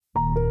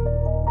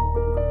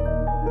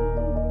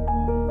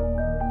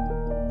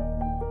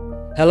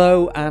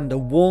Hello and a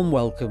warm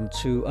welcome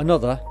to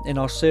another in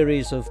our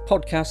series of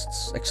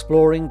podcasts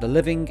exploring the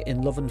Living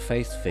in Love and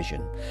Faith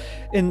vision.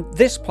 In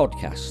this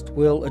podcast,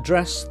 we'll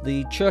address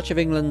the Church of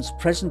England's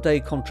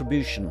present-day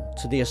contribution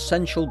to the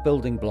essential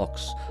building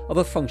blocks of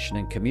a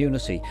functioning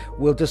community.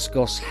 We'll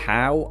discuss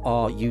how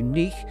our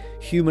unique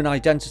human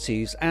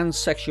identities and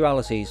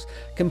sexualities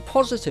can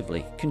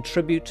positively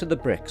contribute to the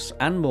bricks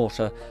and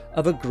mortar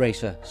of a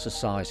greater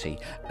society,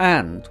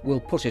 and we'll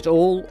put it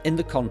all in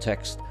the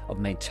context of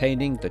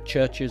maintaining the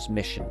Church's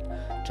mission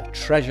to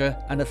treasure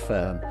and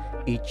affirm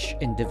each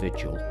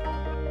individual.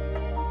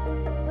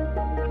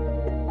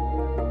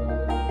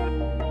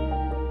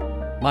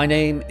 My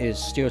name is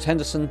Stuart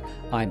Henderson.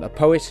 I'm a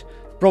poet,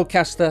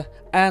 broadcaster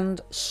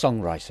and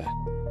songwriter.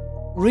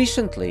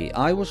 Recently,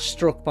 I was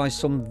struck by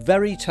some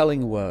very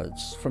telling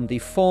words from the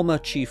former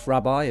Chief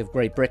Rabbi of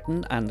Great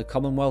Britain and the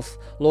Commonwealth,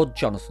 Lord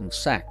Jonathan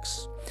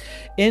Sacks.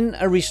 In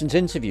a recent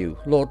interview,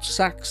 Lord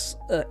Sacks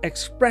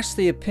expressed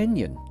the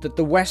opinion that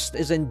the West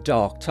is in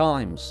dark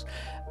times.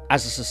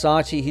 As a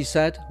society, he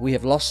said, we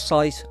have lost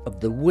sight of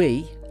the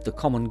we, the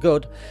common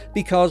good,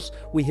 because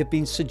we have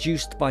been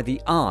seduced by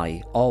the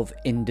I of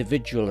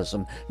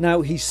individualism.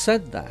 Now, he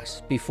said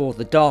that before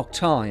the dark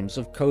times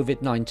of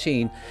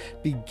COVID-19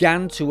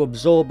 began to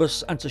absorb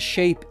us and to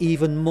shape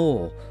even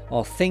more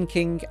our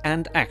thinking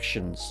and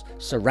actions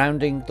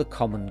surrounding the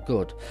common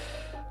good.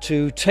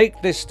 To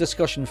take this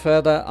discussion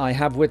further, I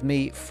have with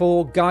me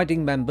four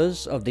guiding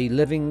members of the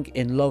Living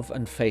in Love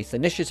and Faith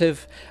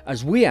initiative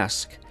as we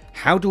ask,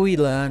 how do we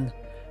learn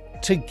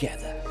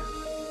together?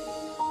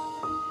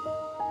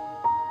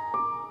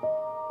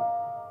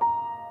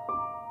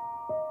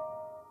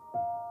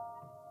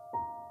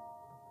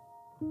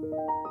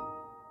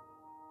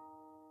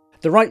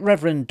 The Right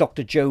Reverend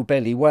Dr. Jo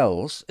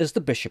Bailey-Wells is the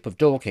Bishop of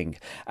Dorking.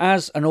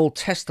 As an Old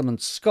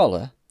Testament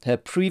scholar, her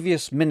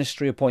previous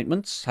ministry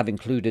appointments have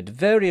included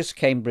various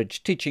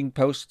Cambridge teaching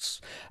posts,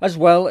 as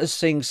well as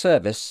seeing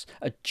service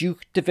at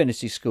Duke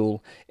Divinity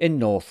School in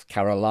North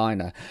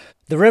Carolina.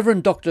 The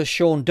Reverend Dr.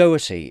 Sean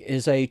Doherty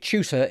is a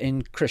tutor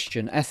in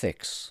Christian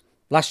ethics.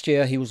 Last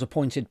year, he was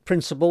appointed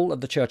Principal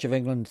of the Church of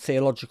England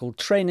Theological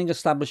Training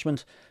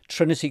Establishment,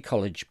 Trinity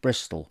College,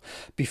 Bristol.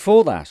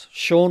 Before that,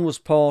 Sean was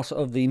part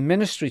of the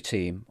ministry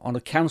team on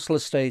a council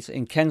estate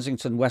in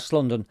Kensington, West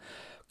London,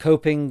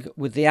 coping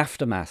with the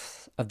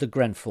aftermath of the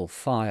Grenfell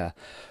fire.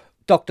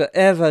 Dr.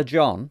 Eva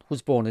John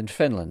was born in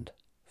Finland.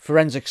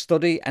 Forensic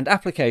study and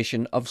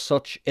application of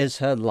such is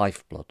her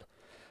lifeblood.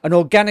 An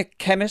organic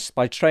chemist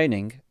by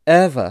training,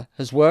 Eva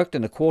has worked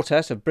in a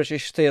quartet of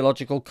British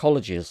theological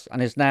colleges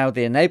and is now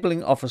the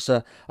enabling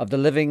officer of the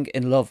Living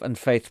in Love and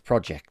Faith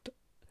project.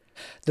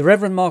 The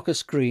Reverend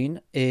Marcus Green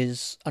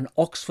is an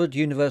Oxford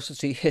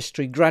University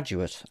history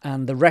graduate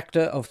and the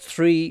rector of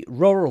 3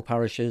 rural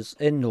parishes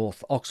in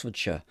North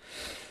Oxfordshire.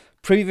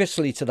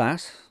 Previously to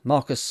that,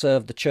 Marcus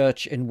served the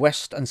church in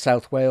West and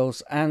South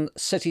Wales and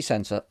city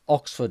centre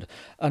Oxford,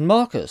 and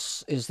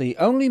Marcus is the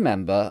only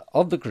member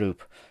of the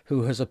group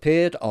who has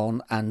appeared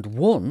on and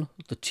won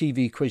the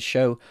TV quiz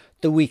show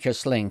The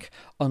Weakest Link,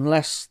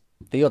 unless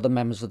the other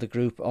members of the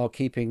group are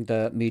keeping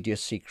their media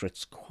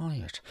secrets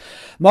quiet.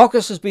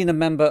 Marcus has been a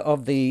member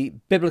of the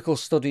Biblical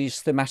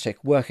Studies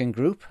Thematic Working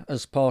Group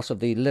as part of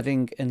the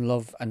Living in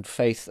Love and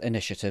Faith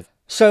initiative.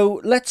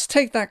 So let's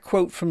take that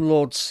quote from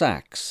Lord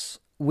Sacks.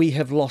 We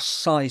have lost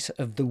sight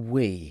of the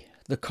we,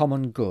 the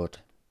common good,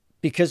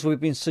 because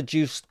we've been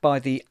seduced by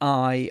the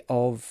I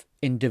of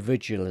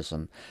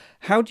individualism.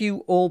 How do you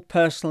all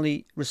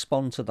personally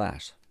respond to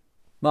that?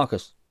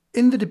 Marcus?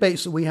 In the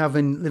debates that we have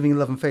in Living in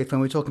Love and Faith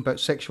when we're talking about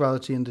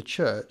sexuality in the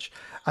church,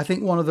 I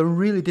think one of the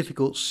really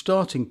difficult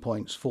starting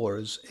points for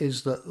us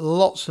is that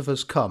lots of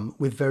us come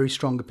with very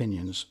strong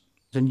opinions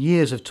and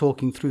years of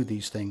talking through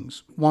these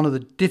things. One of the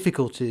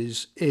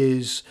difficulties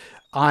is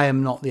I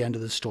am not the end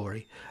of the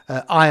story.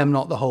 I am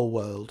not the whole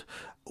world.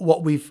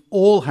 What we've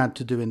all had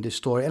to do in this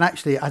story, and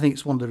actually I think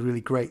it's one of the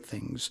really great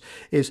things,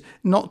 is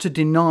not to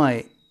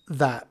deny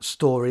that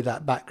story,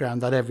 that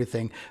background, that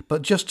everything,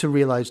 but just to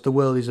realise the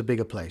world is a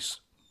bigger place.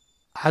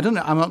 I don't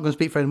know, I'm not going to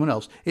speak for anyone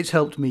else. It's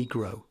helped me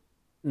grow.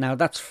 Now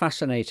that's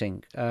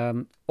fascinating.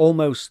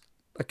 Almost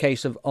a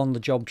case of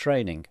on-the-job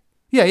training.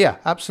 Yeah,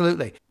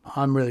 absolutely.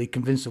 I'm really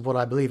convinced of what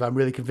I believe. I'm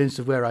really convinced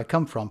of where I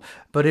come from.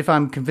 But if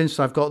I'm convinced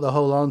I've got the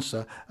whole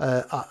answer,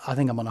 I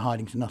think I'm on a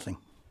hiding to nothing.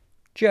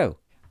 Jo?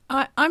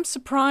 I'm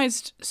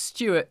surprised,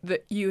 Stuart,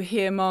 that you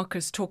hear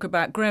Marcus talk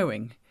about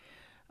growing.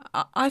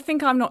 I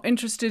think I'm not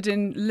interested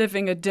in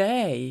living a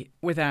day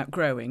without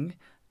growing,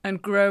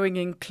 and growing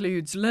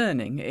includes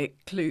learning. It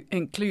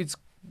includes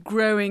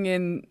growing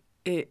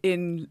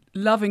in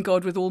loving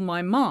God with all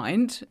my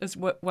mind, as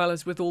well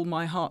as with all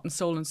my heart and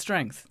soul and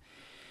strength.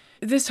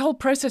 This whole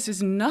process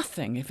is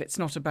nothing if it's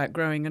not about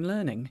growing and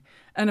learning.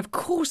 And of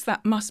course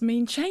that must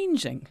mean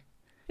changing.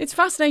 It's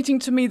fascinating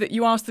to me that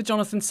you asked the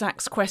Jonathan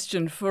Sacks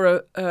question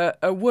for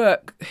a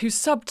work whose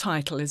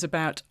subtitle is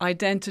about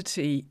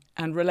identity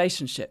and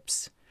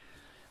relationships.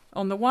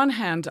 On the one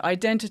hand,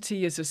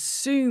 identity is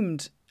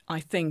assumed I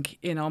think,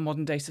 in our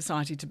modern day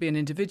society to be an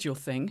individual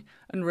thing,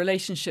 and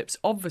relationships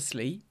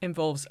obviously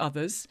involves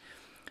others.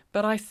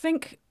 But I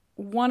think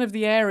one of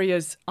the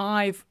areas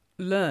I've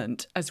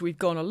learnt as we've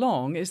gone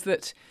along is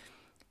that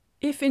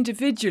if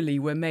individually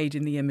we're made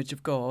in the image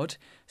of God,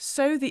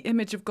 so the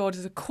image of God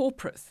is a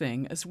corporate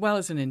thing as well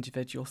as an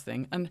individual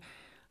thing. And,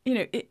 you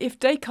know, if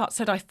Descartes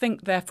said, I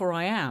think, therefore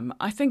I am,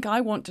 I think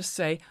I want to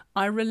say,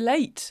 I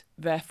relate,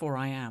 therefore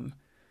I am.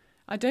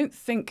 I don't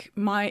think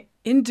my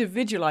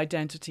individual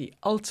identity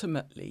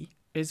ultimately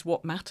is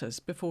what matters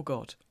before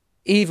God.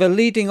 Eva,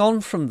 leading on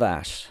from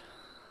that,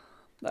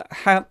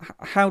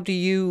 how do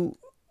you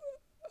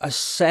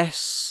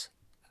assess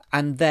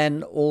and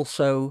then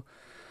also,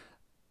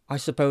 I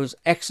suppose,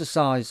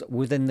 exercise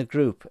within the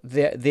group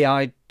the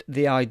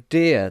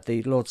idea,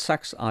 the Lord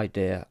Sachs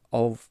idea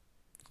of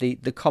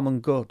the common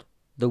good,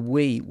 the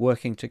we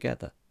working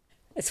together?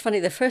 It's funny,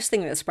 the first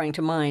thing that sprang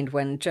to mind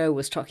when Joe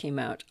was talking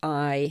about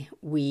I,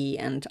 we,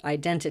 and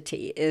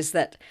identity is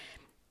that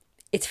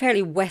it's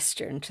fairly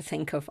Western to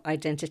think of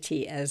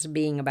identity as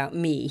being about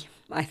me.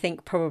 I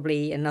think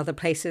probably in other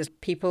places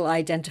people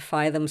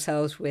identify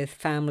themselves with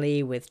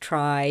family, with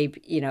tribe.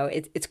 You know,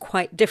 it's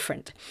quite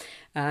different.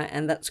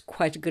 And that's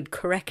quite a good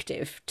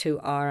corrective to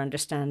our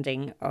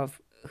understanding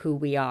of who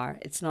we are.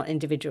 It's not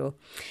individual.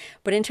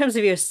 But in terms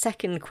of your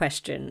second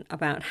question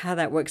about how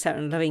that works out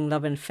in living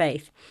love and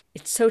faith,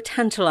 it's so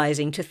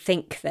tantalizing to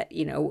think that,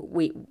 you know,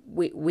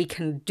 we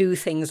can do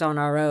things on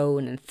our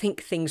own and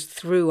think things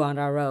through on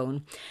our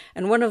own.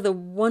 And one of the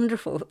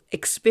wonderful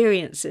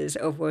experiences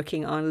of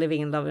working on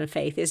living in love and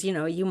faith is, you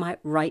know, you might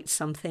write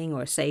something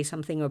or say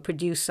something or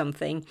produce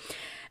something.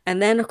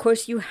 And then, of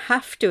course, you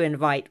have to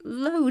invite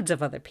loads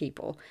of other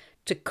people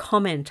to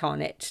comment on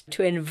it,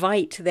 to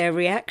invite their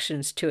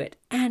reactions to it.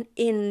 And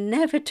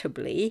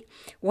inevitably,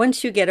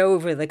 once you get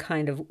over the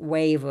kind of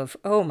wave of,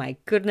 oh my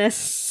goodness,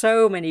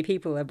 so many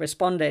people have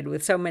responded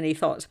with so many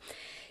thoughts,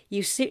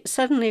 you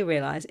suddenly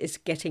realize it's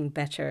getting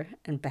better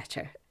and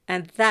better.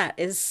 And that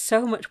is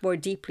so much more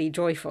deeply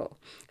joyful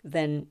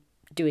than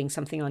doing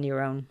something on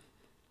your own.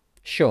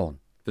 Sean?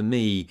 For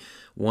me,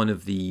 one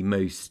of the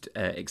most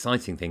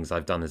exciting things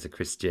I've done as a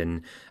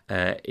Christian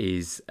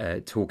is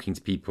talking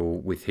to people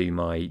with whom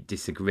I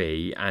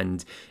disagree.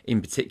 And in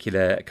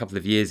particular, a couple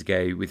of years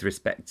ago, with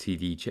respect to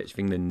the Church of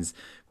England's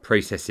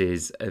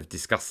processes of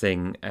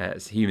discussing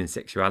human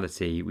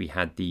sexuality, we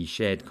had the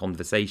shared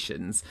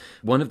conversations.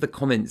 One of the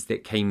comments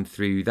that came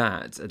through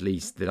that, at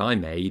least that I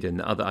made,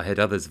 and I heard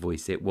others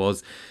voice it,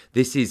 was,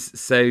 this is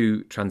so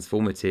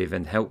transformative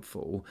and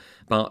helpful,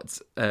 but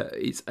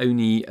it's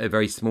only a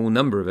very small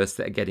number of us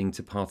that are getting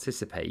to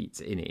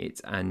participate in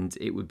it, and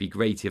it would be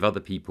great if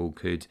other people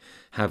could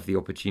have the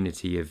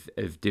opportunity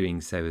of doing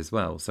so as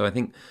well. So I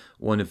think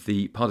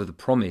part of the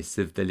promise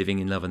of the Living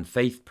in Love and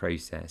Faith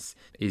process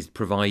is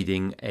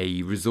providing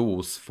a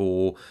resource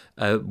for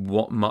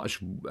what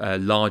much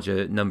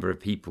larger number of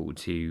people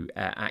to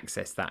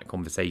access that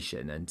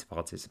conversation and to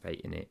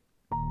participate in it.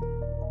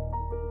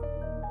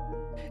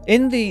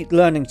 In the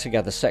Learning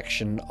Together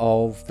section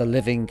of the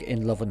Living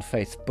in Love and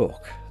Faith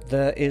book,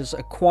 there is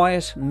a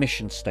quiet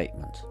mission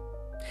statement.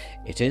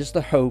 It is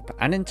the hope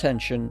and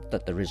intention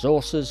that the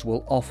resources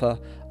will offer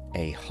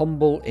a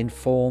humble,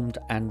 informed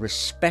and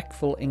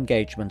respectful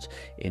engagement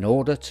in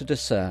order to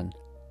discern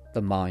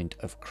the mind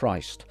of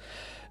Christ.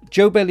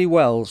 Joe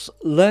Bailey-Wells,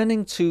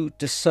 learning to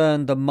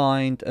discern the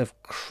mind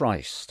of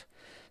Christ.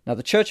 Now,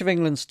 the Church of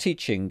England's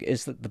teaching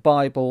is that the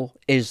Bible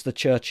is the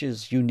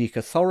Church's unique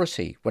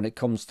authority when it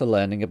comes to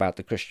learning about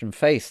the Christian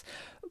faith.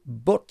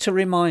 But to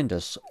remind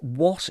us,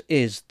 what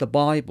is the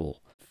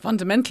Bible?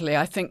 Fundamentally,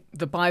 I think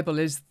the Bible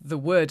is the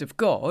Word of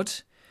God,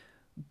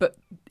 but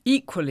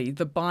equally,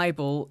 the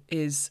Bible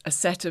is a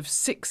set of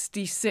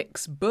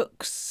 66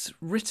 books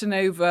written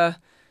over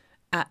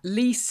at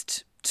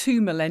least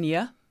 2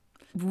 millennia,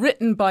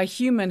 written by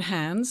human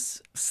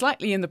hands,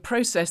 slightly in the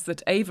process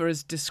that Ava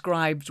has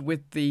described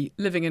with the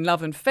Living in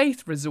Love and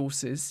Faith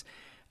resources,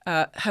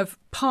 have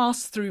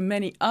passed through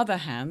many other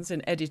hands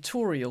in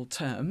editorial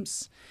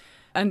terms.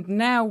 And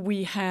now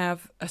we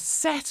have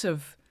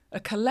a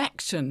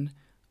collection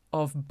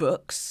of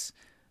books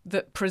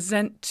that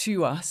present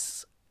to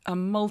us a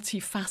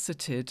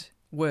multifaceted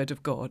Word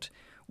of God,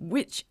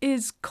 which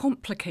is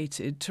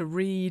complicated to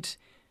read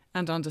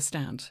and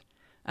understand,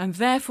 and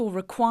therefore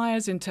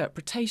requires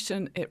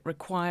interpretation. It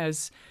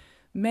requires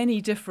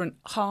many different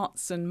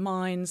hearts and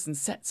minds and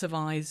sets of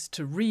eyes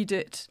to read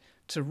it,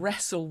 to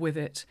wrestle with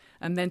it,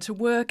 and then to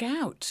work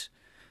out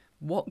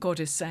what God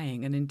is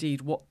saying and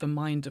indeed what the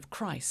mind of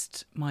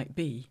Christ might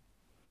be.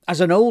 As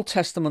an Old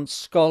Testament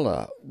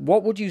scholar,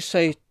 what would you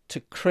say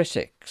to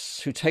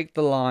critics who take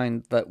the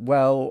line that,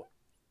 well,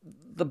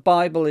 the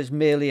Bible is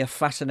merely a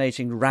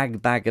fascinating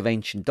ragbag of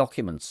ancient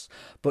documents,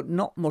 but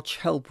not much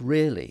help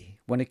really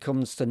when it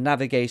comes to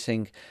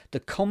navigating the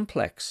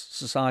complex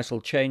societal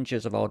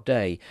changes of our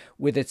day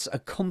with its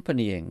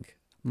accompanying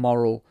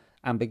moral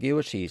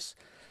ambiguities?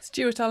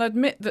 Stuart, I'll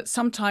admit that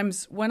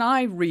sometimes when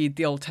I read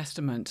the Old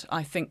Testament,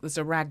 I think there's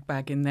a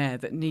ragbag in there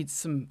that needs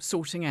some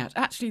sorting out.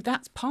 Actually,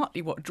 that's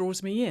partly what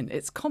draws me in.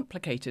 It's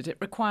complicated. It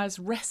requires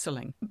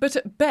wrestling. But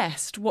at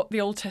best, what the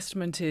Old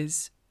Testament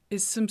is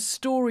some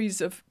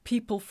stories of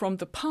people from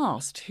the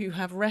past who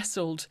have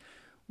wrestled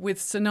with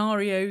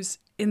scenarios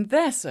in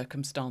their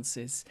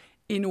circumstances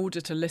in order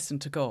to listen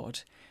to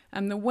God.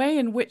 And the way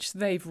in which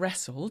they've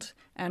wrestled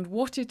and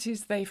what it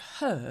is they've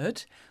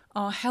heard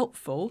are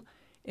helpful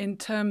in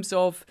terms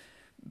of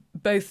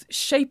both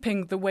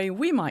shaping the way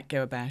we might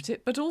go about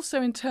it, but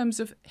also in terms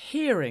of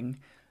hearing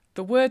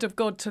the word of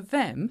God to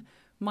them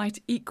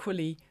might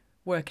equally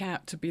work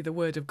out to be the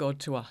word of God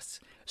to us.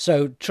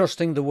 So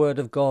trusting the word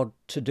of God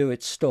to do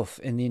its stuff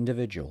in the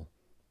individual.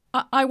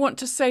 I want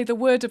to say the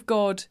word of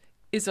God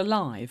is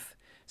alive.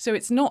 So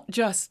it's not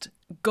just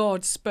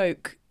God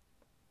spoke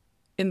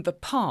in the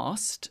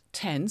past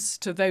tense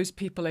to those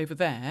people over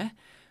there,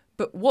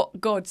 but what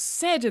God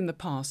said in the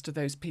past to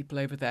those people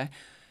over there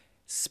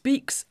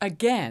speaks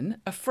again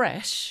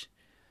afresh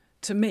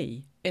to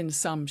me in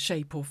some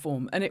shape or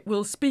form. And it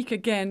will speak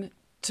again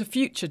to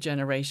future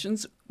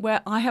generations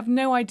where I have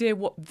no idea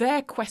what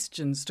their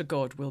questions to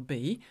God will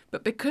be.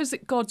 But because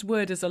God's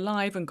word is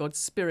alive and God's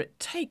spirit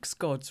takes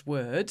God's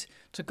word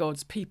to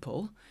God's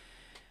people,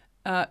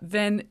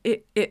 then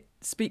it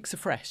speaks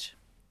afresh.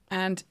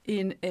 And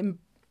in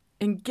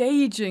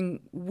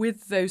engaging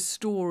with those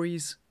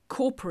stories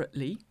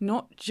corporately,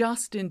 not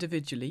just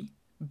individually,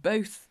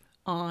 both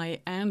I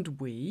and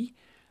we,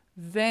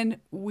 then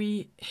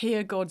we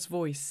hear God's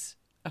voice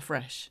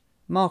afresh.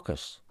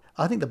 Marcus?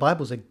 I think the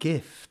Bible's a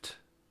gift,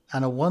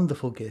 and a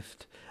wonderful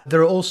gift.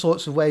 There are all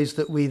sorts of ways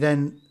that we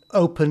then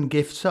open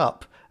gifts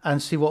up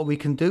and see what we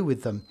can do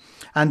with them.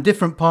 And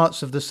different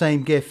parts of the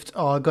same gift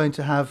are going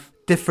to have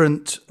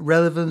different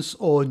relevance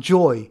or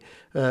joy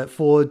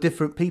for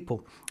different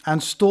people.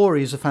 And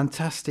story is a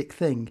fantastic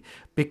thing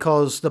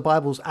because the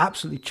Bible's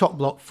absolutely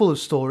chock-block full of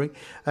story,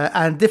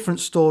 and different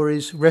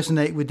stories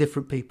resonate with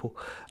different people.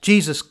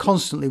 Jesus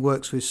constantly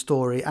works with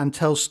story and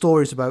tells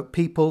stories about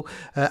people,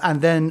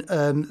 and then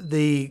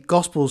the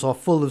Gospels are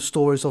full of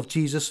stories of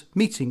Jesus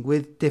meeting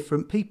with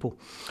different people.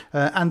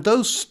 And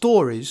those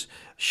stories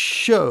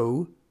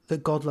show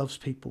that God loves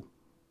people.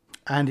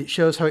 And it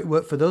shows how it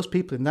worked for those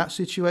people in that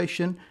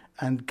situation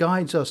and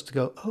guides us to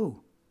go, oh,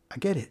 I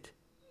get it,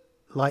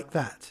 like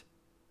that.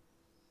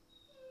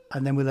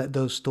 And then we let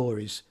those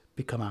stories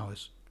become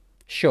ours.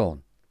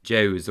 Sean?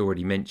 Joe has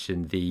already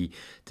mentioned the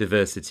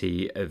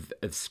diversity of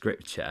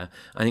Scripture.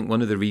 I think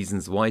one of the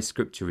reasons why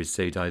Scripture is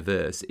so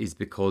diverse is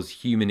because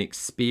human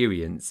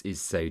experience is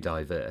so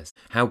diverse.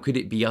 How could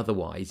it be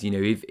otherwise? You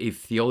know, if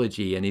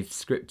theology and if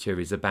Scripture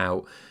is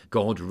about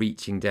God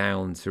reaching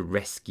down to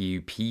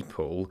rescue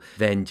people,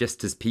 then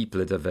just as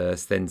people are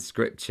diverse, then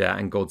Scripture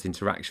and God's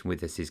interaction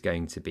with us is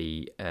going to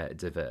be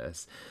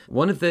diverse.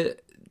 One of the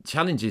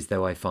challenges,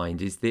 though, I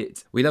find is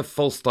that we have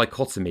false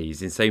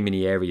dichotomies in so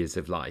many areas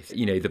of life.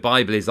 You know, the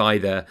Bible is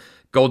either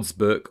God's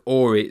book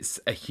or it's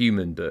a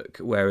human book,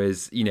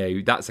 whereas, you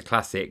know, that's a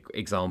classic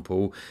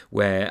example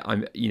where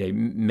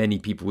many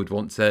people would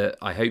want to,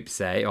 I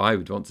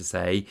would want to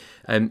say,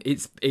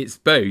 it's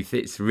both.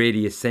 It's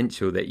really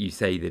essential that you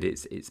say that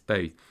it's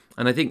both.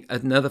 And I think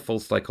another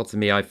false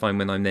dichotomy I find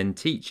when I'm then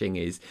teaching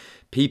is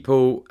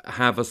people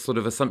have a sort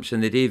of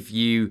assumption that if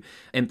you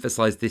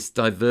emphasize this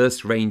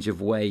diverse range of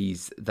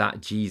ways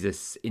that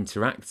Jesus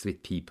interacts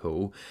with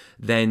people,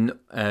 then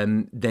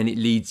it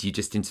leads you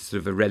just into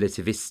sort of a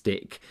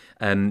relativistic,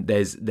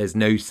 there's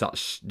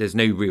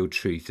no real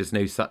truth, there's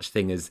no such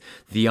thing as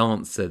the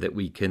answer that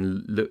we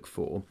can look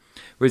for.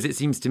 Whereas it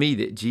seems to me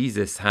that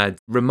Jesus had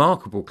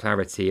remarkable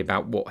clarity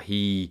about what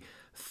he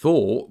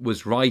thought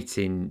was right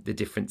in the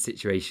different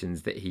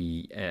situations that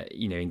he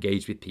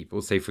engaged with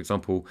people. So, for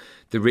example,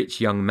 the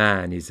rich young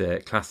man is a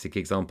classic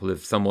example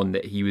of someone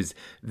that he was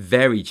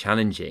very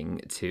challenging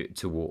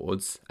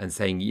towards and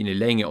saying,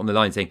 laying it on the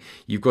line, saying,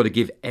 you've got to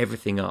give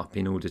everything up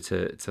in order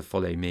to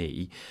follow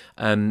me.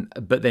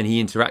 But then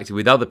he interacted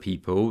with other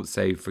people.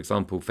 So, for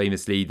example,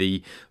 famously,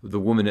 the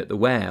woman at the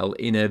well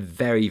in a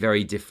very,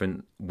 very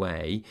different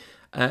way.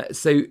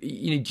 So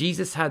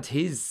Jesus had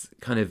his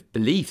kind of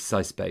beliefs,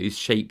 I suppose,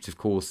 shaped, of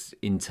course,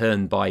 in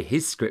turn by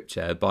his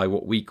scripture, by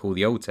what we call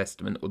the Old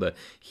Testament or the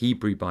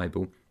Hebrew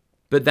Bible.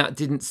 But that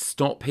didn't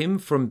stop him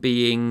from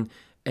being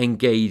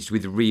engaged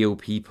with real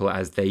people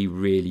as they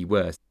really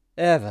were.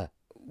 Eva?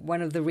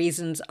 One of the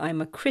reasons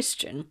I'm a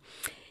Christian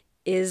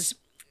is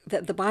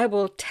that the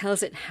Bible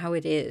tells it how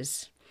it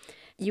is.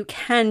 You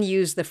can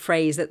use the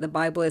phrase that the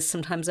Bible is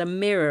sometimes a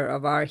mirror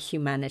of our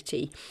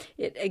humanity.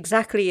 It,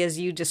 exactly as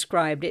you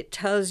described, it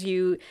tells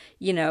you,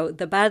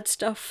 the bad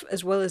stuff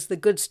as well as the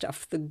good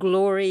stuff, the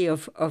glory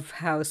of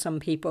how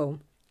some people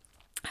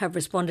have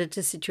responded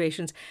to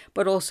situations,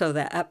 but also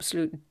the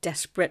absolute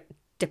desperate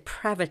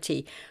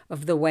depravity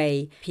of the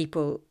way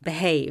people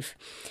behave.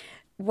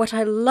 What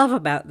I love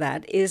about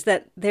that is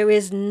that there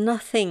is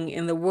nothing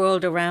in the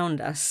world around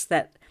us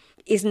that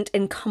isn't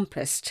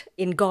encompassed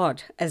in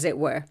God, as it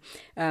were.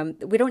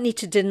 We don't need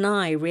to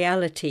deny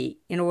reality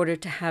in order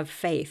to have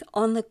faith.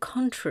 On the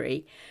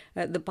contrary,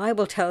 the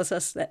Bible tells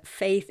us that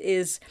faith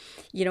is,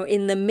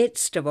 in the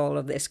midst of all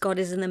of this. God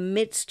is in the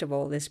midst of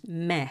all this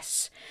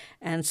mess.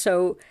 And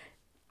so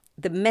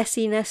the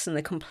messiness and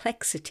the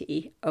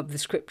complexity of the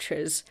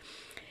scriptures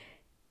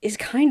is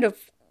kind of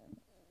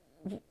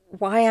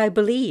why I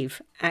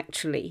believe,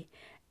 actually.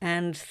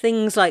 And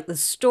things like the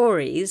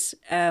stories,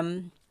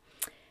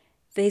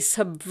 they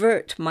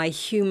subvert my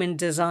human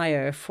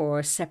desire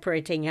for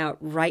separating out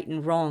right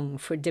and wrong,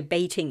 for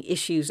debating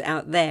issues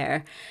out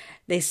there.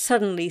 They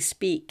suddenly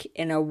speak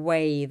in a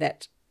way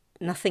that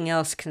nothing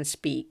else can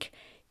speak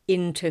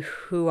into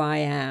who I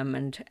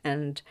am,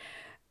 and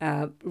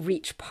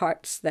reach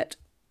parts that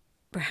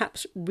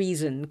perhaps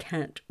reason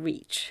can't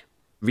reach.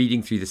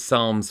 Reading through the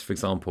Psalms, for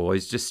example, I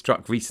was just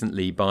struck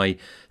recently by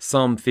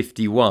Psalm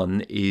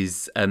 51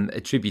 is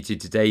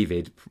attributed to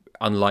David.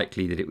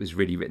 Unlikely that it was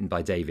really written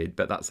by David,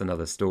 but that's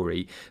another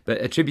story.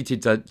 But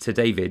attributed to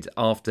David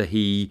after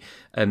he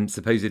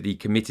supposedly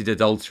committed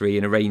adultery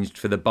and arranged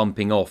for the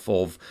bumping off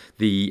of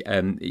the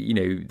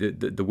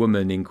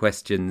woman in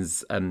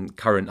question's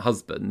current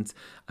husband.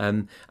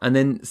 And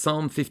then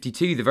Psalm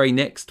 52, the very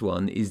next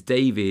one, is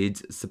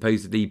David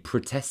supposedly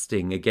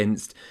protesting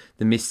against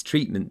the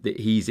mistreatment that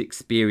he's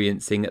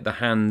experiencing at the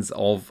hands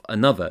of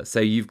another. So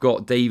you've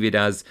got David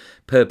as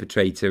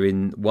perpetrator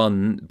in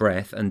one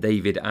breath and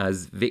David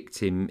as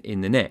victim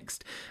in the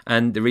next.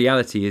 And the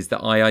reality is that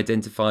I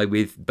identify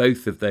with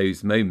both of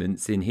those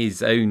moments in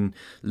his own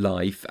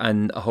life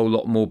and a whole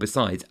lot more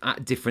besides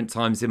at different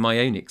times in my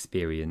own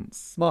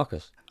experience.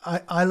 Marcus?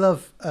 I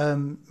love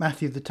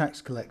Matthew the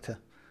tax collector.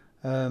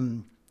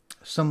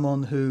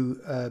 Someone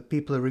who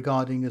people are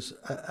regarding as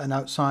an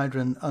outsider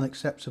and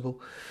unacceptable.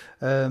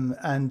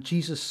 And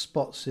Jesus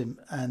spots him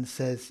and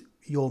says,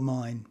 "You're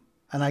mine."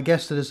 And I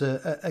guess that as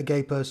a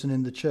gay person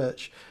in the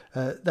church,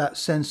 that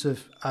sense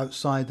of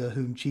outsider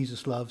whom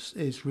Jesus loves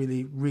is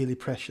really, really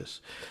precious.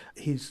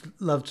 He's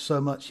loved so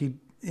much,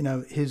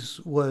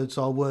 his words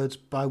are words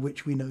by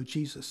which we know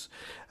Jesus.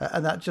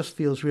 And that just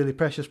feels really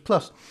precious.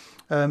 Plus,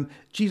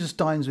 Jesus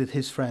dines with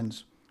his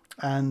friends.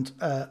 And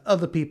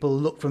other people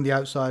look from the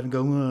outside and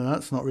go, "Well,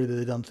 that's not really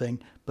the done thing."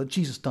 But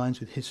Jesus dines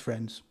with his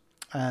friends.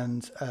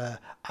 And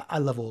I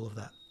love all of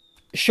that.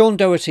 Sean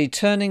Doherty,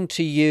 turning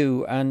to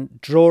you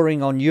and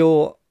drawing on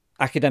your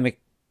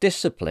academic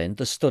discipline,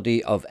 the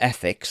study of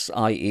ethics,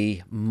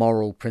 i.e.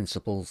 moral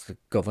principles that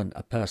govern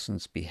a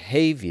person's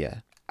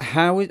behaviour,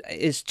 how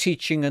is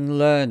teaching and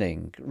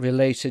learning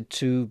related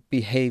to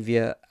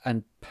behaviour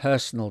and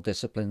personal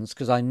disciplines?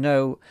 Because I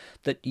know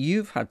that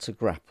you've had to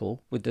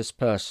grapple with this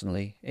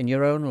personally in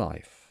your own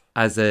life.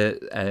 As I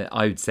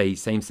would say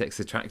same-sex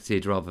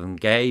attracted rather than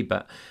gay,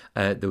 but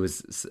there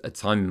was a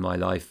time in my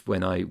life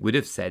when I would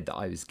have said that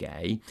I was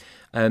gay.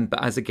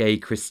 But as a gay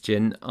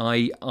Christian,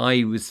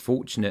 I was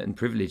fortunate and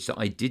privileged that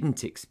I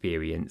didn't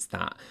experience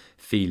that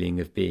feeling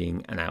of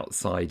being an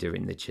outsider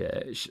in the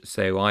church.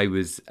 So I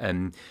was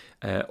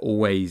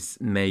always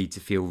made to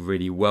feel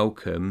really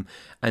welcome.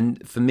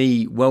 And for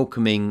me,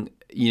 welcoming,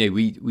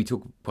 we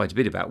talk quite a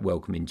bit about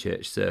welcome in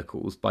church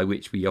circles, by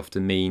which we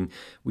often mean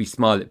we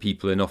smile at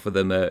people and offer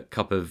them a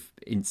cup of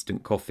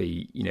instant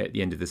coffee, at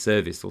the end of the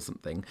service or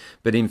something.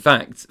 But in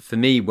fact, for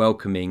me,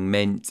 welcoming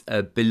meant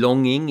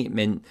belonging. It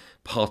meant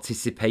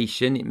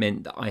participation. It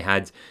meant that I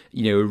had,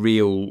 a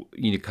real,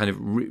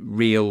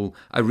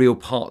 a real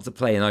part to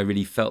play, and I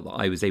really felt that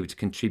I was able to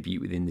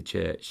contribute within the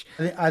church.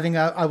 I think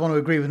I want to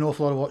agree with an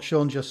awful lot of what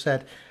Sean just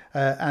said.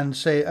 And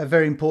say a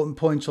very important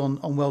point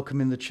on welcome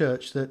in the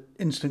church, that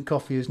instant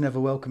coffee is never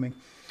welcoming.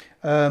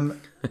 But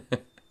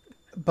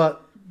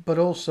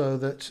also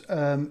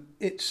that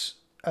it's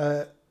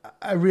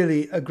I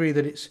really agree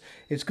that it's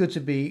good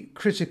to be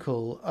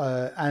critical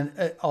and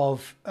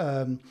of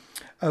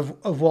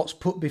what's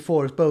put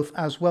before us, both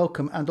as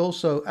welcome and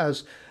also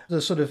as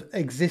the sort of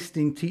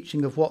existing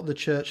teaching of what the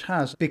church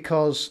has.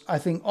 Because I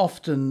think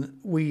often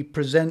we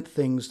present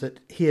things that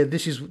here,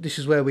 this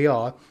is where we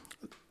are,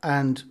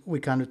 and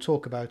we kind of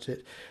talk about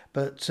it.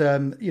 But,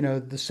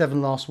 the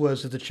 7 last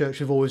words of the church,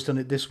 have always done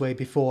it this way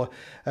before,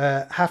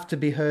 have to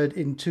be heard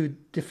in 2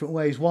 different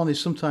ways. One is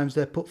sometimes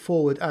they're put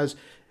forward as,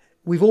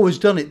 we've always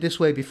done it this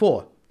way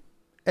before,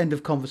 end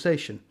of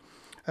conversation.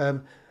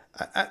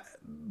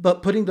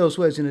 But putting those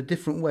words in a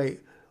different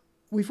way,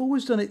 we've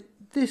always done it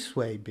this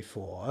way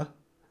before,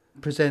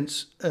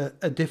 presents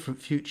a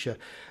different future.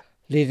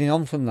 Leading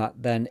on from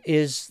that then,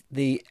 is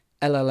the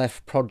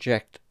LLF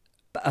project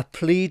a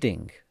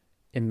pleading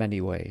in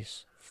many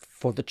ways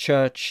for the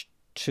church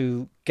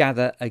to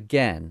gather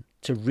again,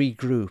 to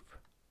regroup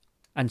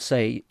and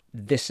say,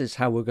 this is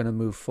how we're going to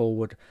move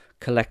forward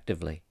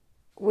collectively?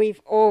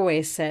 We've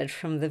always said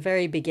from the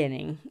very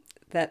beginning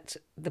that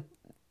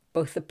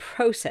both the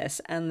process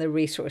and the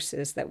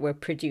resources that we're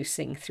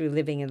producing through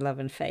Living in Love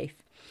and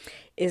Faith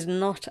is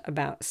not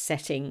about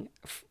setting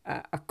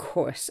a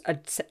course,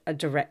 a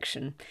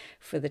direction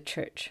for the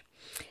church.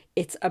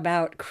 It's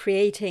about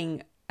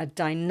creating a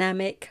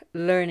dynamic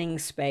learning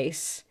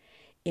space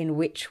in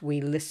which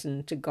we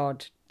listen to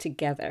God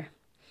together.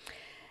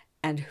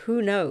 And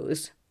who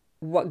knows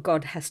what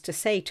God has to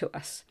say to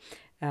us.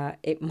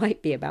 It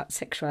might be about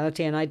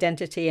sexuality and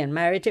identity and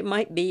marriage. It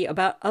might be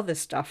about other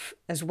stuff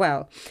as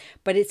well.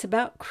 But it's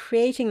about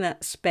creating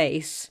that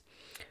space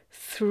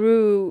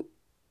through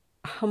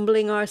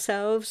humbling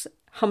ourselves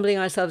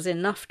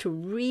enough to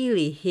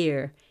really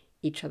hear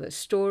each other's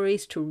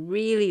stories, to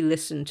really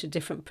listen to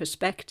different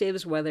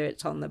perspectives, whether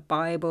it's on the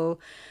Bible,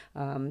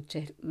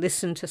 to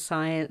listen to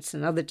science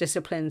and other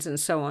disciplines and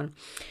so on.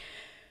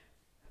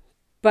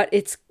 But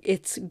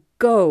its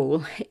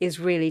goal is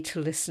really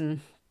to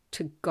listen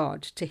to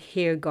God, to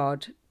hear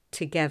God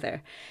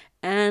together,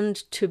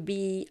 and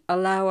to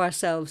allow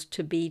ourselves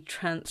to be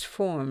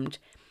transformed,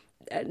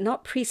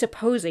 not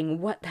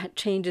presupposing what that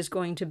change is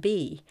going to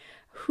be.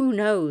 Who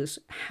knows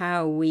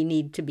how we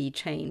need to be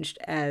changed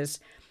as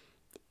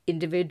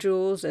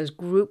individuals, as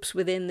groups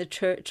within the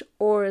church,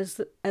 or as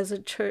a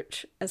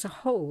church as a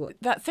whole.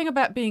 That thing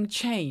about being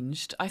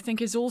changed, I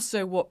think, is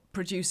also what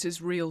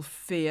produces real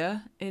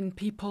fear in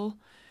people,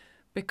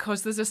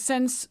 because there's a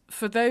sense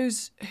for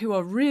those who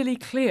are really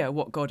clear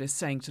what God is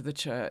saying to the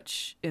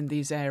church in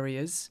these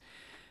areas,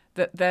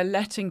 that they're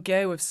letting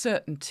go of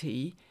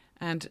certainty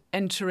and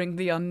entering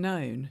the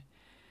unknown.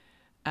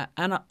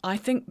 And I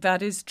think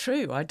that is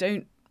true. I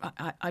don't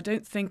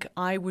think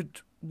I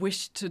would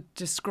wish to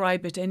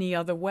describe it any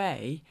other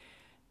way,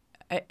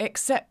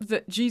 except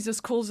that Jesus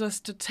calls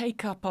us to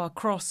take up our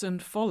cross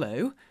and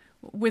follow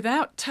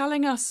without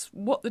telling us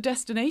what the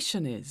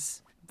destination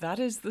is. That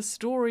is the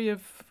story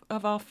of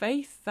our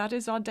faith. That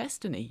is our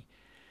destiny.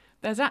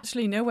 There's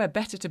actually nowhere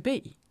better to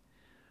be.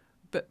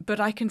 But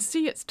I can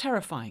see it's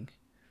terrifying.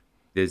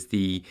 There's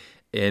the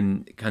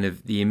kind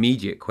of the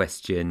immediate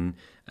question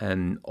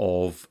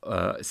of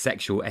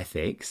sexual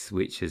ethics,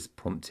 which has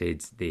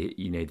prompted the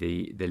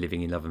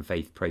Living in Love and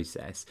Faith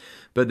process.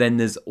 But then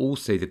there's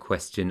also the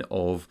question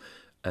of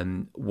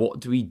what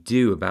do we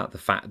do about the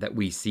fact that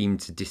we seem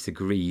to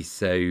disagree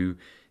so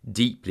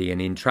deeply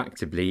and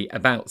intractably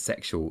about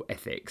sexual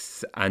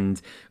ethics.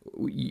 And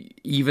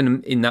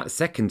even in that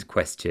second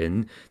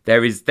question,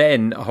 there is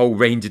then a whole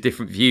range of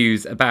different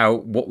views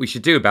about what we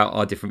should do about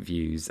our different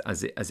views,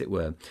 as it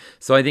were.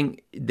 So I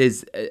think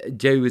there's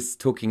Joe was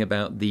talking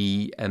about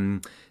the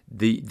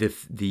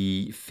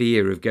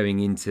fear of going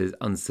into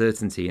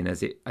uncertainty and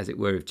as it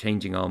were of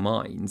changing our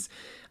minds.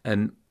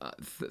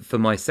 For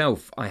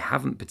myself, I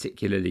haven't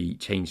particularly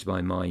changed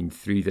my mind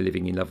through the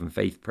Living in Love and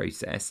Faith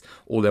process,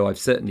 although I've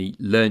certainly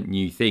learnt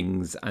new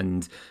things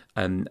and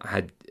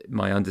had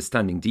my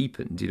understanding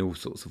deepened in all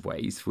sorts of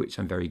ways, for which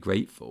I'm very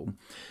grateful.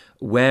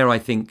 Where I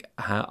think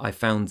I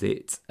found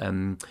it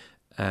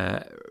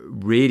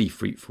really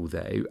fruitful,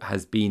 though,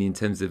 has been in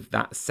terms of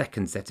that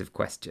second set of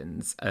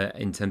questions,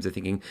 in terms of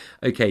thinking,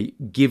 okay,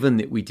 given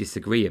that we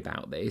disagree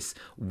about this,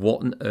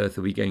 what on earth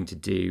are we going to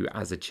do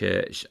as a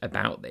church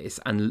about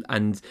this?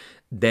 And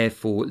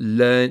therefore,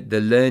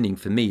 the learning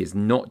for me is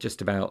not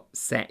just about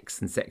sex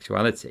and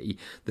sexuality.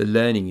 The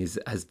learning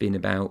has been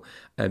about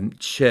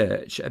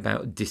church,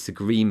 about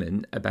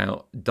disagreement,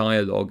 about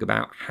dialogue,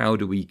 about how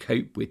do we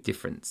cope with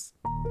difference.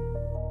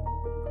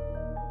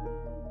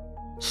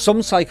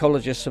 Some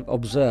psychologists have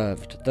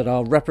observed that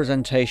our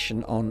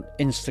representation on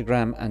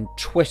Instagram and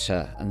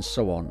Twitter and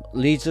so on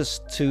leads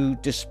us to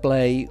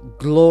display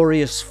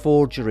glorious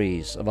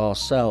forgeries of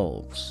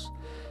ourselves,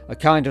 a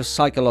kind of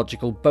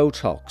psychological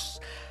Botox.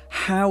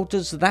 How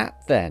does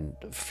that then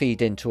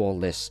feed into all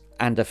this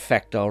and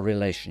affect our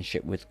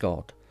relationship with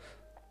God?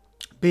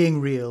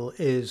 Being real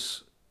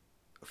is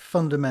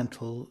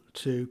fundamental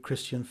to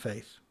Christian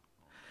faith.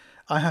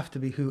 I have to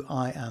be who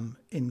I am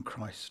in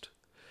Christ.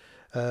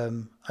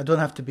 I don't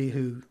have to be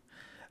who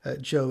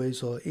Joe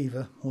is or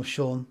Eva or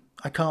Sean.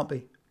 I can't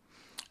be.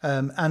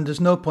 And there's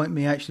no point in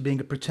me actually being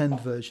a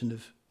pretend version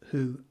of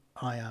who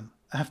I am.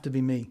 I have to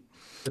be me.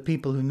 The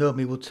people who know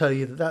me will tell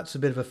you that that's a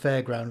bit of a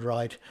fairground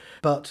ride,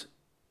 but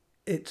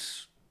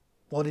it's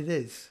what it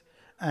is.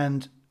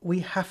 And we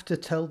have to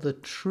tell the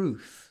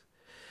truth.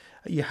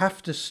 You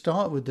have to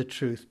start with the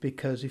truth,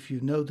 because if you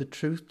know the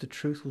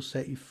truth will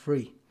set you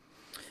free.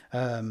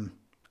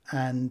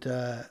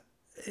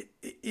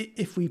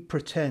 If we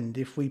pretend,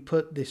 if we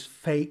put this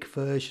fake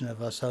version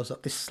of ourselves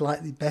up, this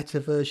slightly better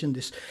version,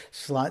 this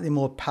slightly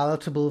more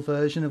palatable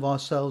version of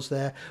ourselves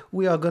there,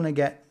 we are going to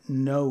get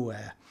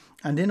nowhere.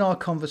 And in our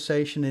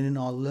conversation and in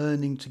our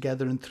learning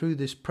together and through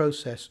this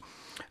process,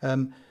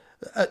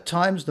 at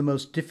times the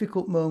most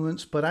difficult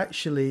moments, but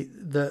actually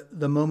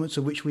the moments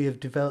of which we have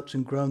developed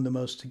and grown the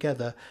most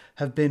together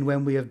have been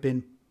when we have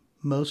been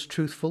most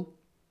truthful,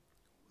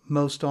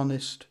 most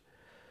honest,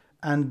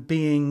 and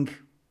being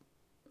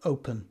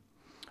open.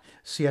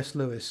 C.S.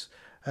 Lewis,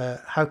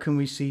 how can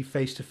we see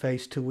face to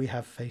face till we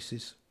have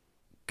faces?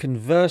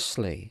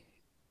 Conversely,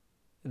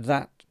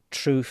 that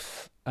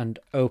truth and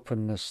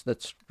openness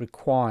that's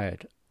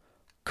required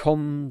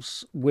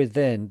comes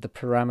within the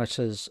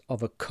parameters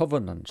of a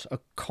covenant, a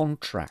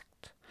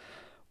contract,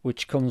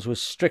 which comes with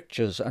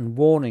strictures and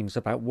warnings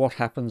about what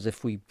happens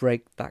if we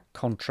break that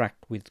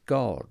contract with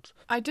God.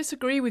 I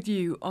disagree with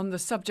you on the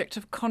subject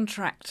of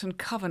contract and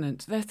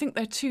covenant. I think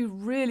they're two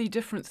really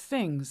different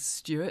things,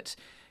 Stuart.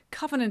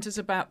 Covenant is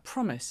about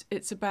promise.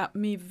 It's about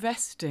me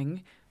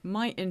vesting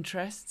my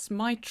interests,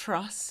 my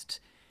trust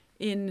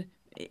in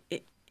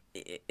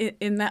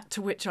that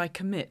to which I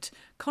commit.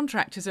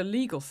 Contract is a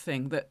legal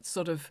thing that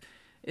sort of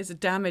is a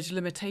damage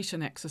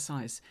limitation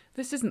exercise.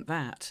 This isn't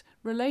that.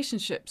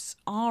 Relationships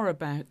are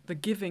about the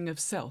giving of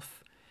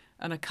self,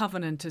 and a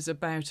covenant is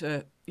about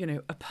a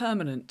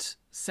permanent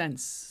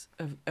sense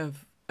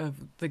of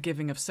the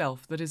giving of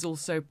self that is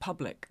also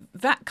public.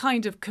 That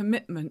kind of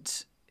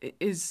commitment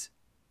is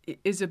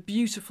a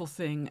beautiful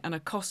thing and a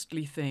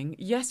costly thing.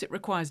 Yes, it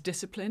requires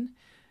discipline.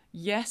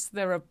 Yes,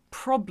 there are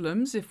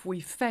problems if we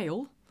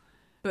fail,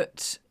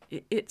 but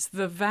it's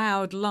the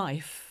vowed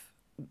life,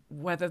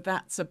 whether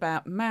that's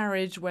about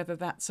marriage, whether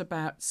that's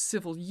about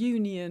civil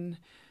union,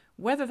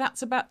 whether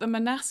that's about the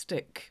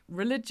monastic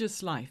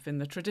religious life in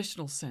the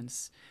traditional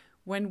sense.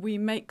 When we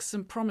make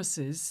some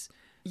promises,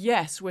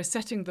 yes, we're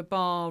setting the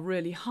bar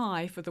really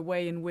high for the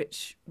way in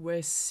which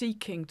we're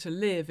seeking to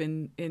live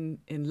in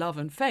love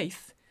and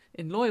faith,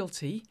 in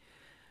loyalty,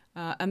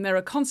 and there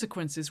are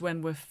consequences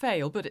when we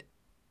fail, but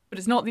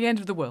it's not the end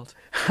of the world.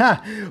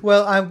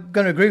 Well, I'm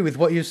going to agree with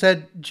what you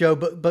said, Joe,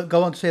 but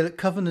go on to say that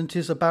covenant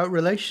is about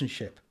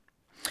relationship.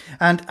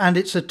 And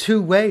it's a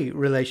two-way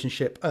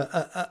relationship,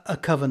 a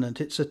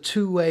covenant. It's a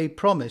two-way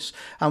promise.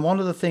 And one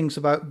of the things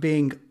about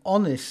being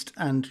honest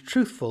and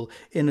truthful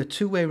in a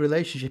two-way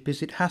relationship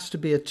is it has to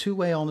be a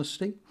two-way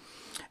honesty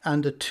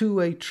and a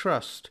two-way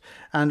trust.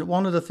 And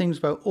one of the things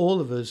about all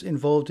of us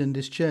involved in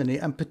this journey,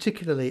 and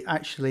particularly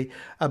actually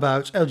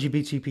about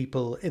LGBT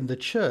people in the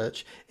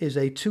church, is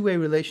a two-way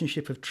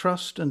relationship of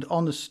trust and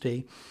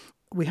honesty.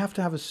 We have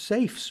to have a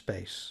safe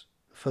space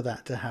for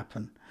that to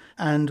happen.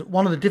 And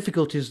one of the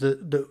difficulties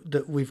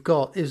that we've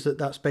got is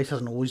that space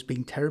hasn't always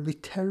been terribly,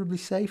 terribly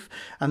safe.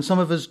 And some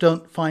of us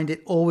don't find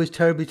it always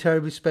terribly,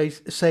 terribly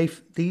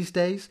safe these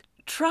days.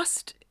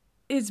 Trust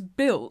is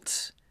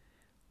built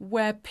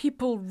where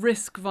people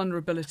risk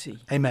vulnerability.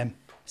 Amen.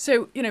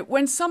 So,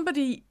 when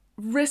somebody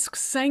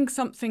risks saying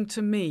something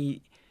to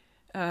me,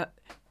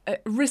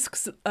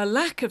 risks a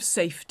lack of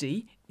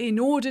safety in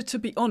order to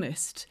be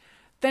honest,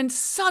 then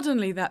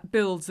suddenly that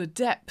builds a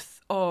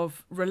depth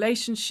of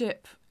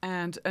relationship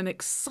and an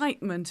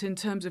excitement in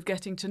terms of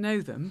getting to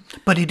know them.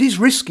 But it is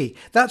risky.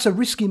 That's a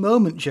risky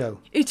moment, Joe.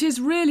 It is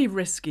really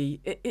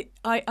risky.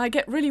 I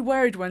get really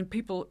worried when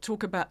people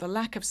talk about the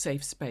lack of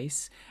safe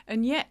space,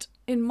 and yet,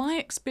 in my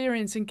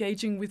experience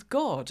engaging with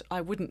God,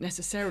 I wouldn't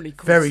necessarily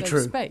call it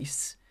safe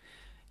space.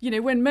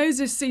 When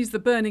Moses sees the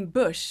burning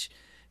bush,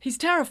 he's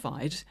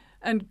terrified,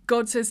 and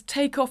God says,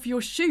 take off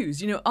your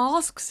shoes,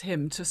 asks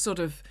him to sort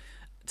of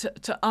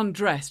to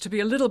undress, to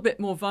be a little bit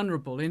more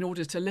vulnerable in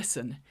order to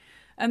listen.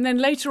 And then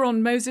later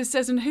on, Moses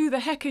says, and who the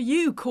heck are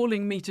you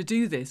calling me to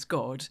do this,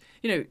 God?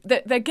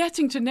 They're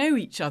getting to know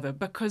each other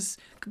because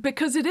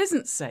it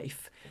isn't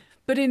safe,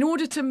 but in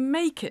order to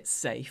make it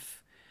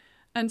safe.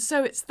 And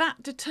so it's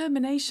that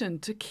determination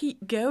to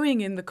keep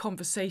going in the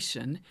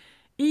conversation,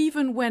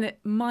 even when it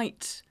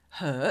might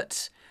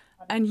hurt,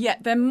 and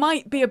yet there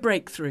might be a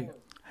breakthrough.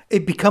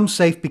 It becomes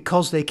safe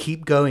because they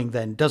keep going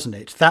then, doesn't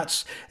it?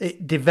 They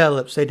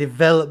develop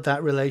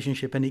that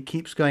relationship and it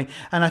keeps going.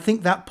 And I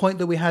think that point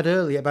that we had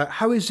earlier about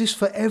how is this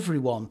for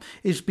everyone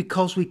is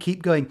because we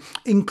keep going.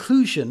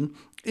 Inclusion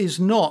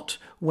is not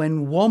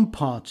when one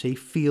party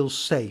feels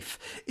safe.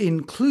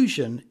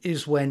 Inclusion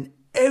is when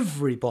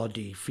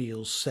everybody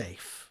feels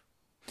safe.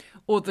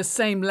 Or the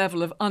same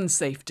level of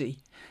unsafety.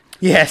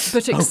 Yes.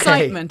 But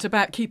excitement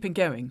about keeping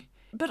going.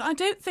 But I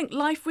don't think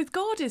life with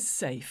God is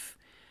safe.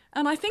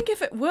 And I think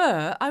if it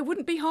were, I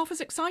wouldn't be half as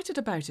excited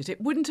about it.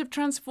 It wouldn't have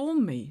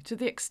transformed me to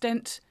the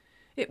extent,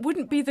 it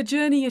wouldn't be the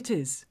journey it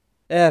is.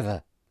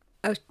 Ever.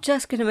 I was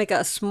just going to make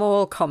a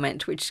small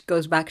comment, which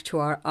goes back to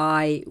our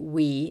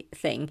we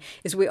thing,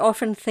 is we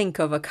often think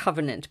of a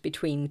covenant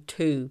between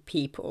two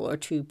people or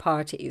two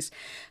parties.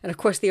 And of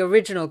course, the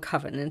original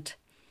covenant,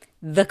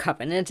 the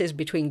covenant, is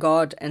between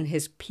God and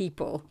his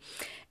people.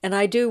 And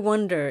I do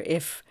wonder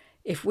if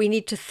we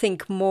need to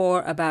think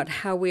more about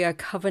how we are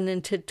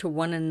covenanted to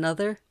one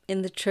another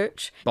in the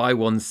church. By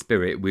one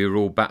Spirit, we are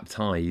all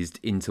baptised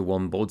into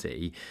one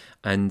body.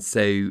 And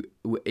so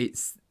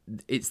it's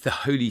the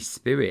Holy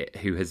Spirit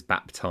who has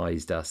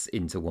baptised us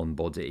into one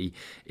body.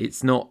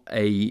 It's not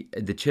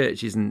the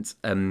church isn't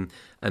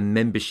a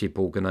membership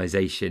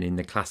organisation in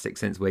the classic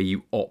sense where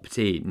you opt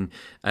in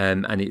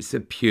and it's a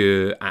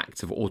pure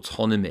act of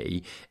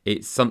autonomy.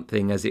 It's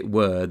something, as it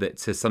were, that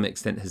to some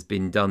extent has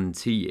been done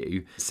to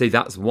you. So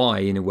that's why,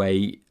 in a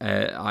way,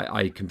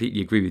 I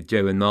completely agree with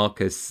Joe and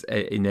Marcus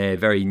in their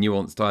very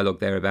nuanced dialogue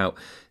there about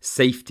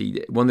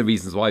safety. One of the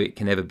reasons why it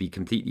can never be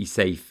completely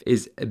safe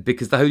is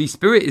because the Holy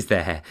Spirit is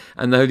there,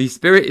 and the Holy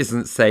Spirit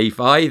isn't safe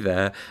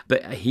either,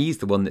 but he's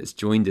the one that's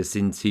joined us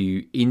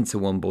into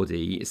one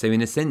body. So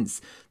in a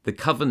sense, The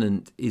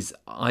covenant is,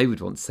 I would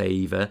want to say,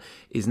 Eva,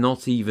 is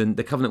not even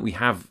the covenant we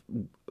have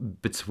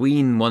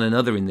between one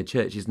another in the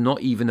church is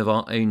not even of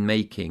our own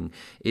making.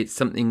 It's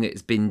something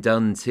that's been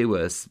done to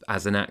us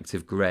as an act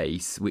of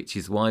grace, which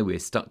is why we're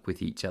stuck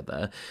with each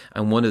other.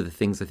 And one of the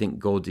things I think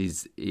God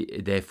is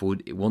therefore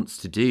wants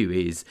to do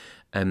is,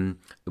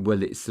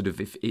 it's sort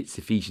of, if it's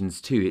Ephesians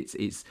 2,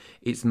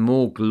 it's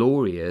more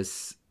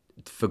glorious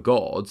for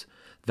God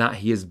that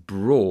he has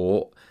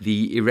brought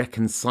the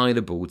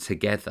irreconcilable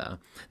together.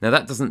 Now,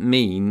 that doesn't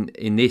mean,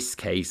 in this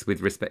case,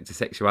 with respect to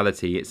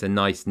sexuality, it's a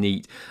nice,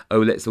 neat,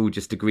 let's all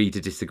just agree to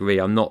disagree.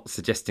 I'm not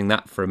suggesting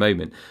that for a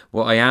moment.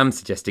 What I am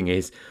suggesting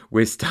is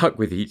we're stuck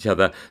with each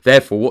other.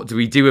 Therefore, what do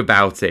we do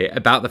about it?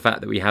 About the fact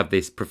that we have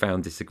this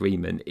profound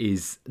disagreement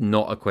is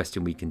not a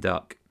question we can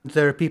duck.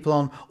 There are people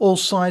on all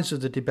sides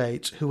of the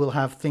debate who will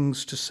have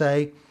things to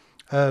say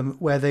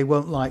where they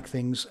won't like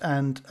things,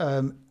 and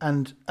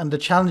the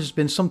challenge has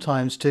been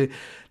sometimes to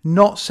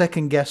not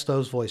second guess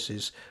those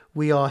voices.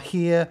 We are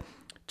here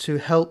to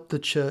help the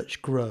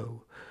church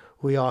grow.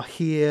 We are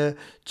here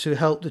to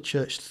help the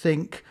church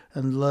think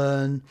and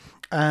learn,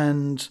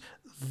 and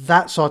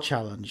that's our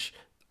challenge.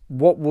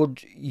 What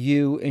would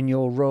you, in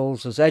your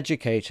roles as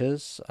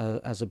educators,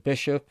 as a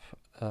bishop,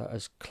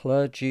 as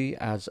clergy,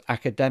 as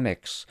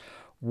academics,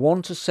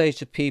 want to say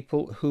to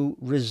people who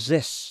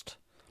resist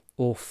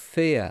or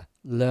fear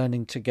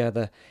learning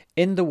together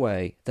in the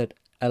way that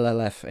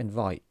LLF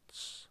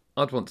invites?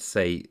 I'd want to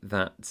say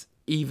that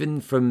even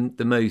from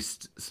the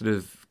most sort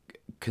of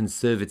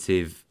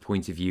conservative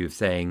point of view of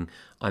saying,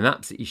 I'm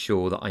absolutely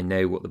sure that I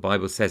know what the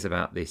Bible says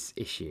about this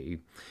issue,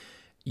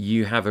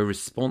 you have a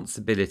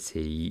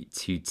responsibility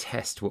to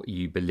test what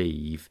you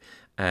believe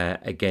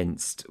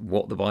against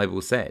what the Bible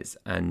says.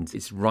 And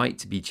it's right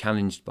to be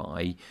challenged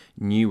by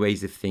new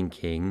ways of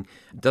thinking.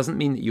 Doesn't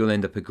mean that you'll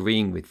end up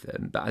agreeing with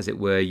them, but as it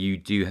were, you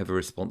do have a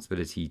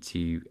responsibility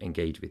to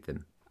engage with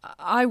them.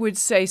 I would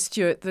say,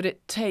 Stuart, that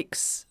it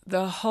takes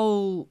the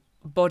whole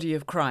body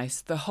of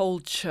Christ, the whole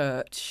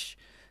church,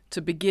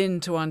 to begin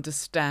to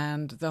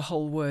understand the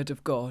whole Word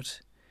of God.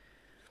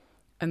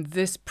 And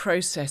this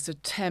process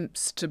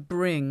attempts to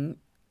bring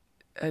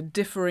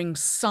differing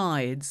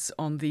sides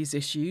on these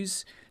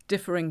issues,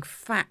 differing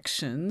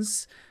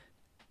factions,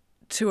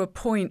 to a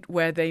point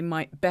where they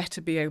might better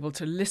be able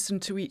to listen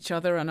to each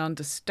other and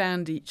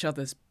understand each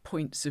other's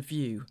points of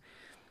view.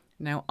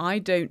 Now, I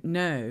don't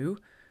know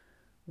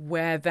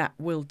where that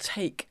will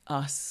take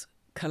us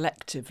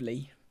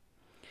collectively,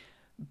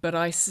 but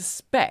I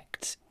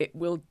suspect it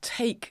will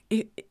take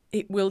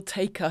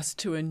us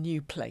to a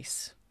new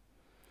place.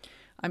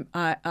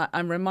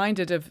 I'm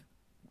reminded of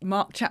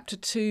Mark chapter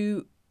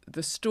 2,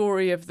 the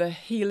story of the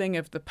healing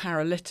of the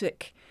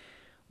paralytic,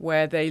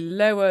 where they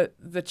lower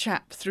the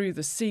chap through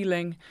the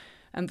ceiling,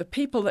 and the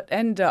people that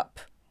end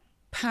up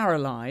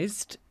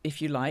paralysed,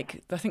 if you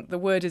like, I think the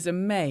word is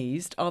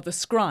amazed, are the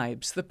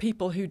scribes, the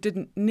people who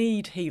didn't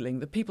need healing,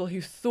 the people who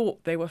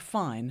thought they were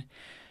fine.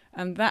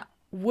 And that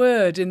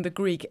word in the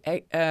Greek,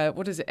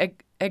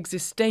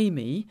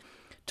 existemi,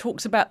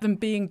 talks about them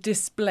being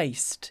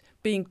displaced,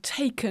 being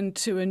taken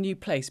to a new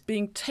place,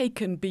 being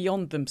taken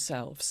beyond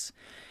themselves.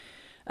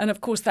 And of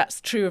course,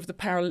 that's true of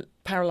the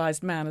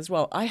paralysed man as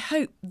well. I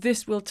hope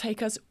this will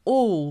take us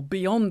all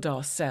beyond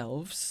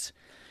ourselves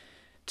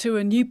to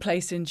a new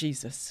place in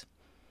Jesus.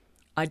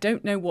 I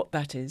don't know what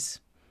that is.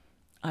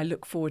 I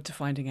look forward to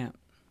finding out.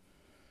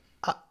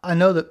 I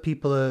know that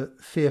people are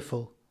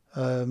fearful,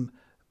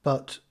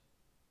 but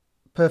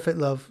perfect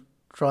love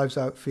drives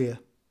out fear.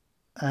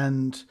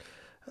 And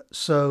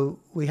so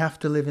we have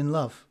to live in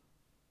love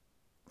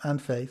and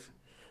faith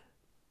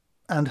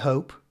and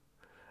hope.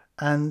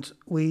 And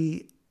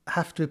we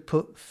have to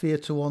put fear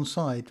to one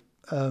side.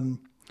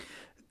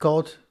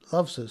 God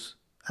loves us,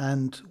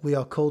 and we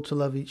are called to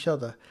love each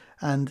other.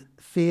 And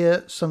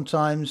fear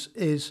sometimes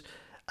is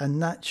a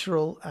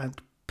natural and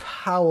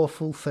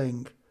powerful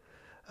thing.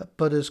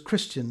 But as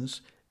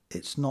Christians,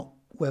 it's not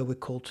where we're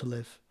called to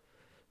live.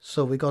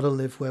 So we got to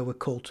live where we're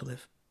called to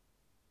live.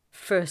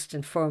 First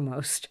and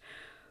foremost,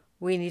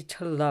 we need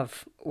to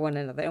love one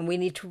another, and we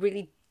need to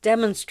really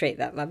demonstrate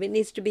that love. It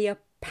needs to be a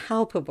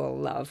palpable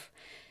love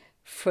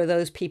for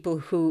those people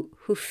who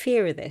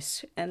fear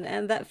this.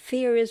 And that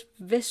fear is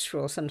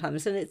visceral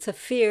sometimes, and it's a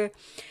fear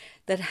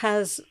that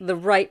has the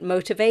right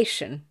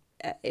motivation.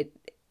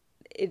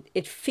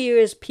 It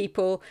fears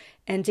people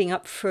ending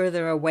up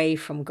further away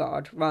from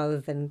God rather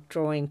than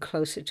drawing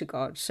closer to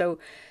God. So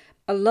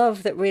a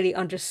love that really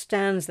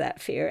understands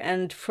that fear.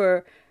 And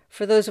for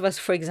those of us,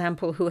 for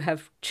example, who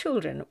have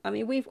children, I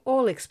mean, we've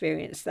all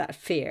experienced that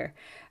fear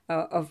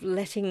of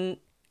letting,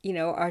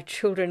 our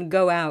children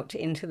go out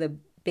into the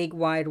big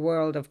wide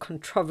world of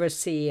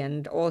controversy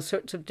and all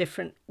sorts of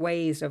different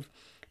ways of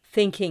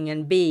thinking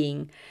and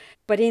being.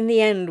 But in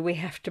the end, we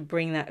have to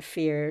bring that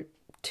fear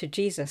to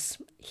Jesus.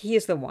 He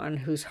is the one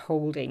who's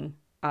holding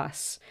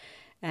us.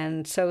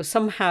 And so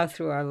somehow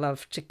through our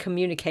love to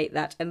communicate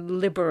that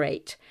and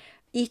liberate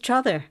each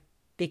other,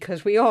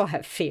 because we all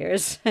have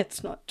fears.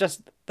 It's not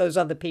just those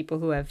other people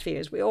who have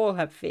fears. We all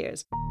have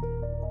fears.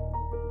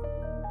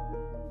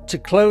 To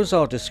close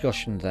our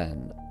discussion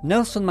then,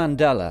 Nelson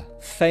Mandela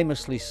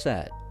famously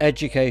said,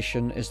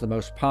 "Education is the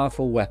most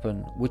powerful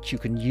weapon which you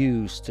can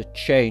use to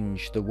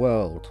change the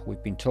world."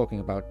 We've been talking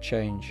about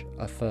change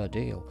a fair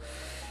deal.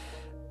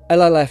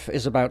 LLF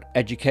is about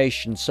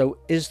education, so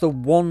is there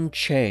one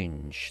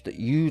change that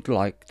you'd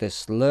like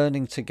this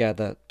learning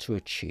together to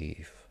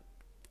achieve?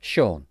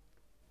 Sean?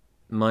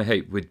 My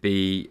hope would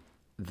be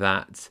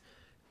that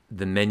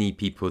the many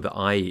people that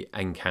I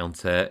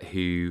encounter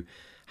who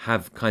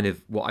have kind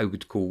of what I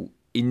would call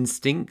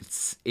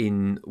instincts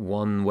in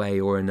one way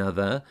or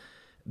another,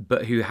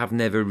 but who have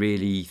never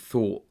really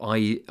thought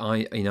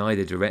in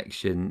either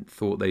direction,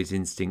 thought those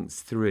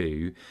instincts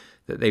through,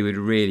 that they would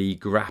really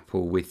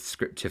grapple with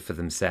scripture for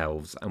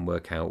themselves and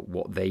work out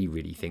what they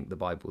really think the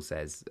Bible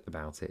says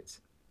about it.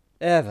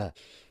 Eva?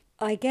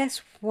 I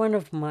guess one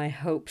of my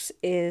hopes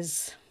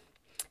is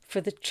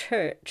for the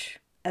church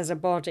as a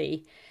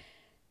body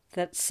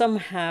that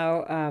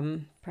somehow,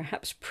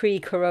 perhaps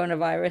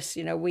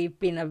pre-coronavirus, we've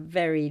been a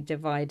very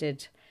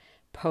divided,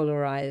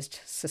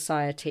 polarized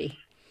society.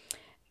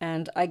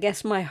 And I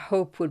guess my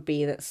hope would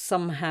be that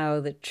somehow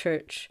the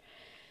church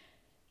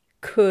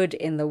could,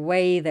 in the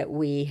way that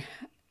we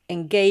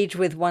engage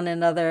with one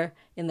another,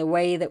 in the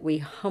way that we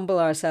humble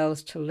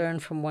ourselves to learn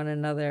from one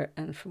another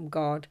and from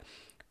God,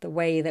 the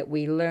way that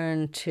we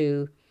learn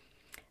to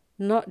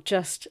not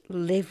just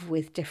live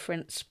with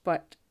difference,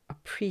 but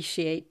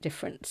appreciate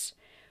difference,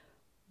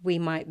 we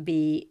might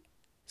be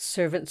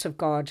servants of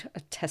God,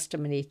 a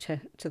testimony to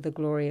the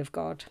glory of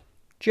God.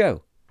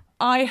 Joe?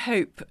 I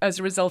hope as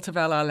a result of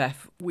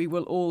LLF, we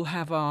will all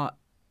have our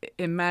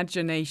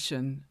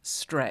imagination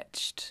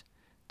stretched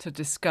to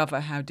discover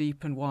how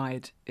deep and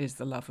wide is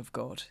the love of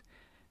God,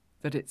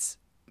 that it's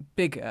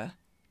bigger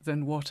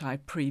than what I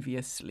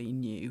previously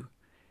knew,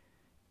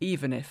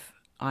 even if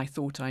I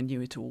thought I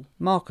knew it all.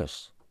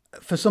 Marcus?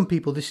 For some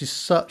people, this is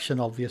such an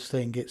obvious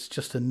thing, it's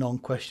just a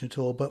non-question at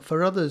all. But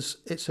for others,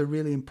 it's a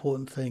really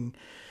important thing.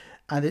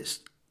 And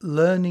it's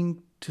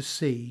learning to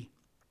see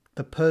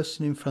the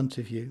person in front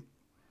of you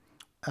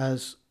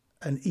as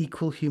an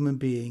equal human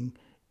being,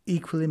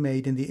 equally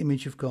made in the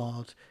image of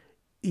God,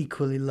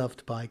 equally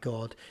loved by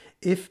God.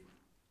 If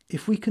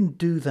we can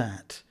do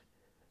that,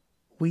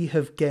 we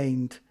have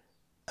gained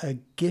a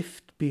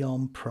gift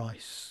beyond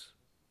price.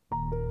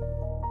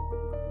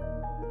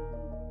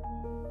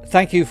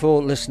 Thank you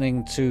for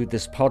listening to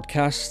this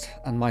podcast,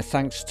 and my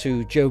thanks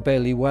to Joe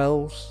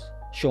Bailey-Wells,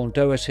 Sean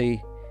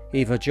Doherty,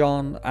 Eva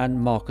John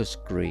and Marcus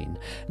Green.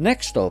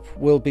 Next up,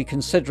 we'll be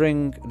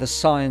considering the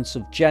science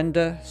of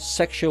gender,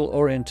 sexual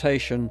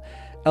orientation,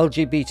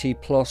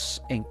 LGBT+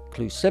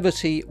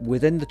 inclusivity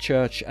within the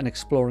church, and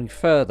exploring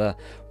further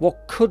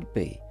what could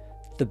be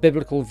the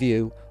biblical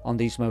view on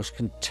these most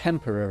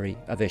contemporary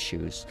of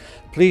issues.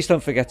 Please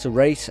don't forget to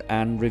rate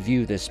and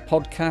review this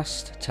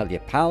podcast, tell your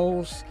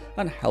pals,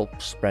 and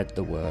help spread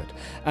the word.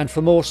 And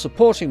for more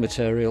supporting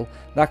material,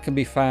 that can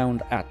be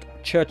found at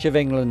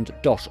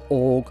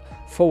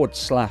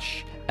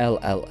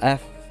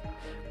churchofengland.org/LLF.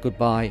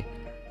 Goodbye,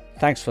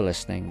 thanks for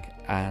listening,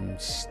 and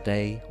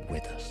stay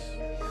with us.